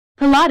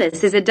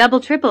Pilatus is a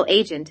double-triple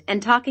agent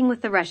and talking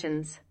with the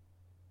Russians.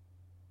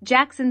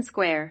 Jackson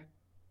Square.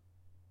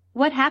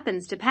 What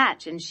happens to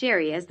Patch and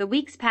Sherry as the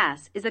weeks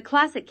pass is a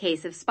classic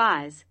case of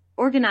spies,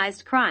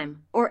 organized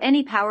crime, or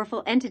any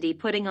powerful entity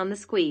putting on the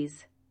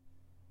squeeze.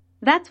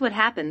 That's what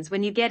happens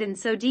when you get in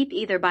so deep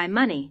either by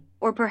money,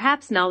 or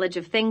perhaps knowledge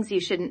of things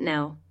you shouldn't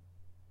know.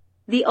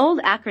 The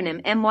old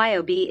acronym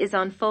MYOB is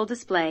on full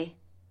display.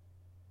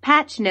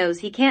 Patch knows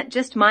he can't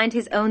just mind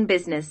his own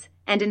business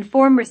and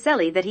inform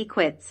Rosselli that he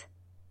quits.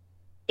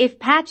 If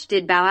Patch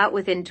did bow out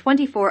within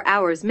 24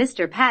 hours,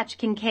 Mr. Patch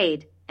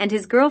Kincaid and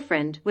his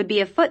girlfriend would be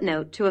a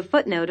footnote to a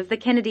footnote of the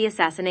Kennedy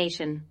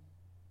assassination.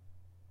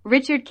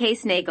 Richard K.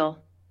 Snagel.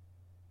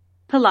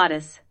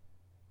 Pilatus.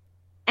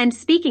 And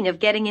speaking of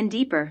getting in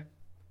deeper,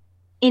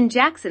 in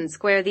Jackson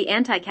Square, the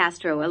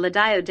anti-Castro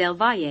Eladio del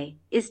Valle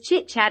is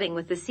chit-chatting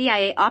with the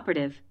CIA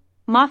operative,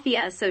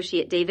 Mafia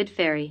associate David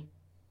Ferry.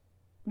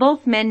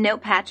 Both men know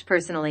Patch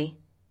personally.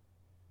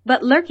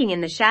 But lurking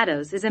in the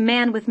shadows is a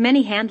man with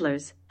many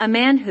handlers, a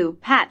man who,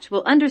 Patch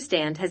will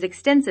understand, has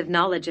extensive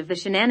knowledge of the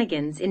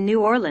shenanigans in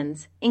New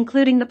Orleans,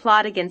 including the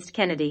plot against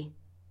Kennedy.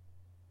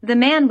 The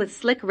man with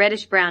slick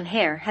reddish-brown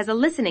hair has a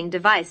listening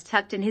device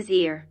tucked in his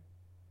ear.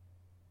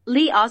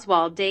 Lee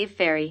Oswald. Dave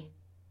Ferry.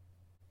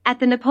 At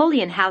the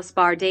Napoleon House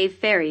bar, Dave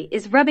Ferry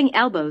is rubbing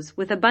elbows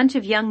with a bunch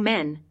of young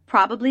men,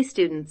 probably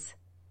students.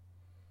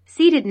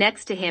 Seated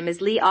next to him is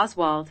Lee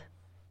Oswald.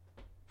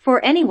 For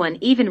anyone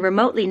even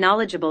remotely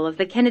knowledgeable of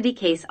the Kennedy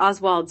case,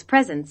 Oswald's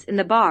presence in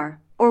the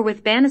bar, or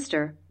with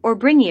Bannister, or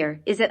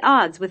Brignier, is at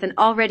odds with an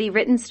already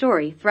written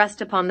story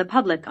thrust upon the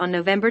public on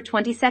November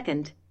 22,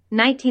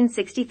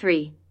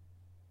 1963.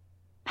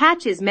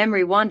 Patch's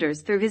memory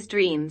wanders through his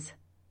dreams.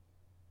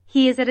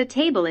 He is at a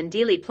table in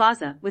Dealey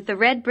Plaza with the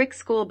red brick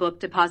school book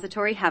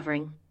depository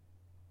hovering.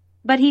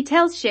 But he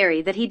tells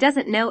Sherry that he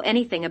doesn't know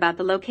anything about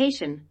the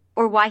location,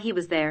 or why he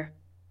was there.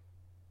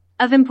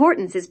 Of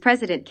importance is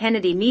President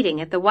Kennedy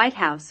meeting at the White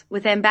House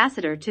with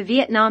Ambassador to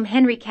Vietnam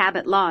Henry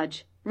Cabot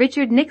Lodge,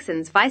 Richard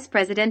Nixon's vice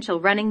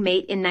presidential running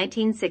mate in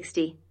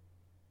 1960.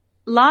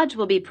 Lodge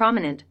will be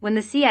prominent when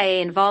the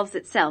CIA involves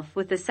itself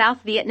with the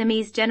South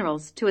Vietnamese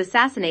generals to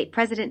assassinate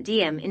President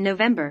Diem in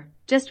November,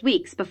 just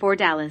weeks before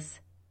Dallas.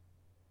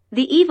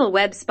 The evil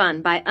web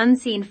spun by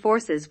unseen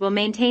forces will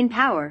maintain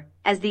power,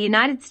 as the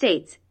United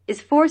States is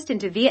forced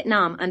into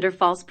Vietnam under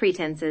false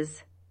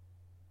pretenses.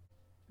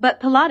 But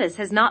Pilatus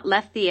has not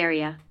left the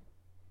area.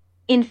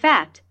 In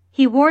fact,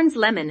 he warns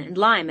Lemon and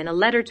Lime in a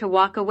letter to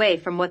walk away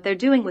from what they're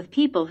doing with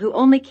people who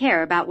only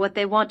care about what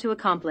they want to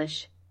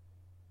accomplish.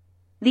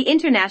 The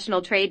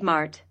International Trade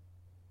Mart.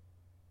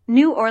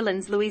 New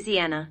Orleans,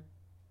 Louisiana.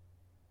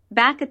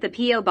 Back at the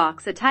P.O.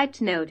 box, a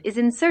typed note is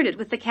inserted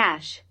with the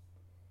cash.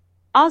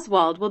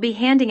 Oswald will be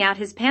handing out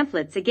his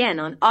pamphlets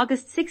again on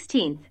August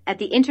 16th at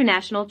the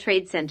International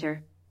Trade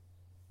Center.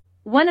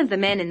 One of the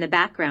men in the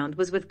background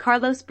was with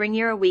Carlos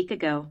Brignier a week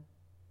ago.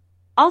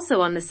 Also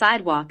on the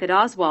sidewalk at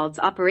Oswald's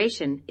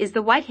operation is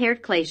the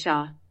white-haired Clay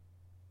Shaw.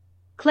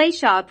 Clay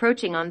Shaw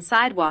approaching on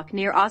sidewalk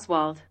near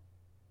Oswald.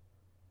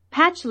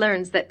 Patch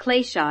learns that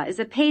Clay Shaw is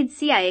a paid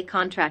CIA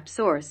contract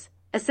source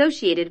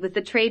associated with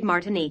the Trade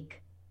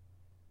Martinique.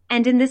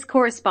 And in this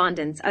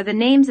correspondence are the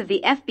names of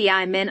the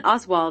FBI men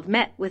Oswald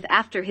met with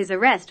after his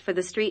arrest for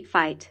the street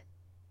fight.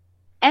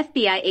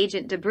 FBI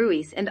agent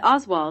DeBruys and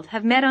Oswald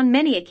have met on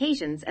many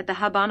occasions at the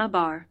Habana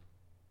bar.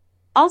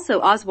 Also,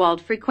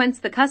 Oswald frequents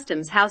the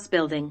Customs House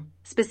building,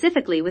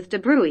 specifically with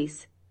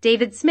DeBruys,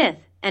 David Smith,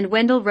 and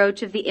Wendell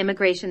Roach of the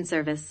Immigration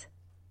Service.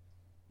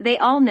 They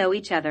all know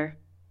each other.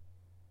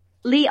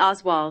 Lee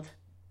Oswald.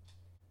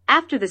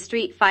 After the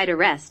street fight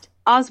arrest,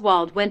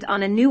 Oswald went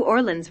on a New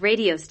Orleans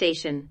radio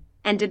station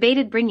and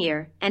debated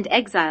Brignier and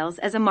Exiles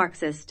as a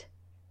Marxist.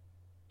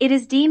 It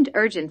is deemed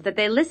urgent that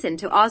they listen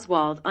to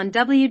Oswald on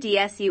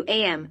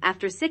WDSU-AM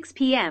after 6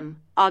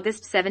 p.m.,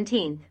 August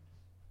 17th.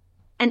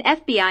 An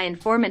FBI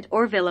informant,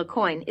 Orville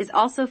Aucoin, is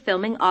also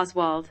filming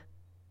Oswald.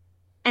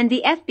 And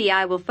the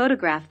FBI will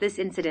photograph this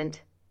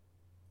incident.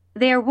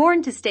 They are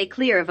warned to stay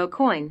clear of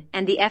Aucoin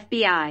and the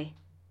FBI.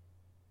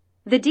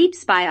 The deep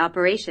spy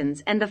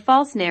operations and the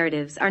false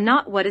narratives are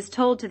not what is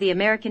told to the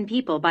American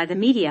people by the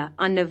media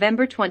on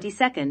November 22,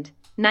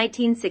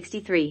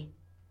 1963.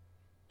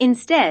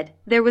 Instead,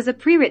 there was a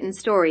pre-written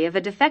story of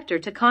a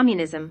defector to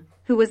communism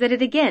who was at it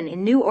again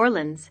in New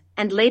Orleans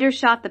and later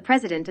shot the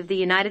President of the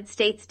United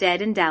States dead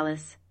in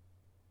Dallas.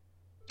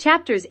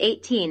 Chapters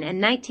 18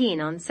 and 19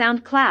 on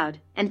SoundCloud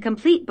and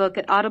complete book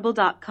at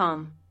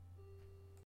audible.com.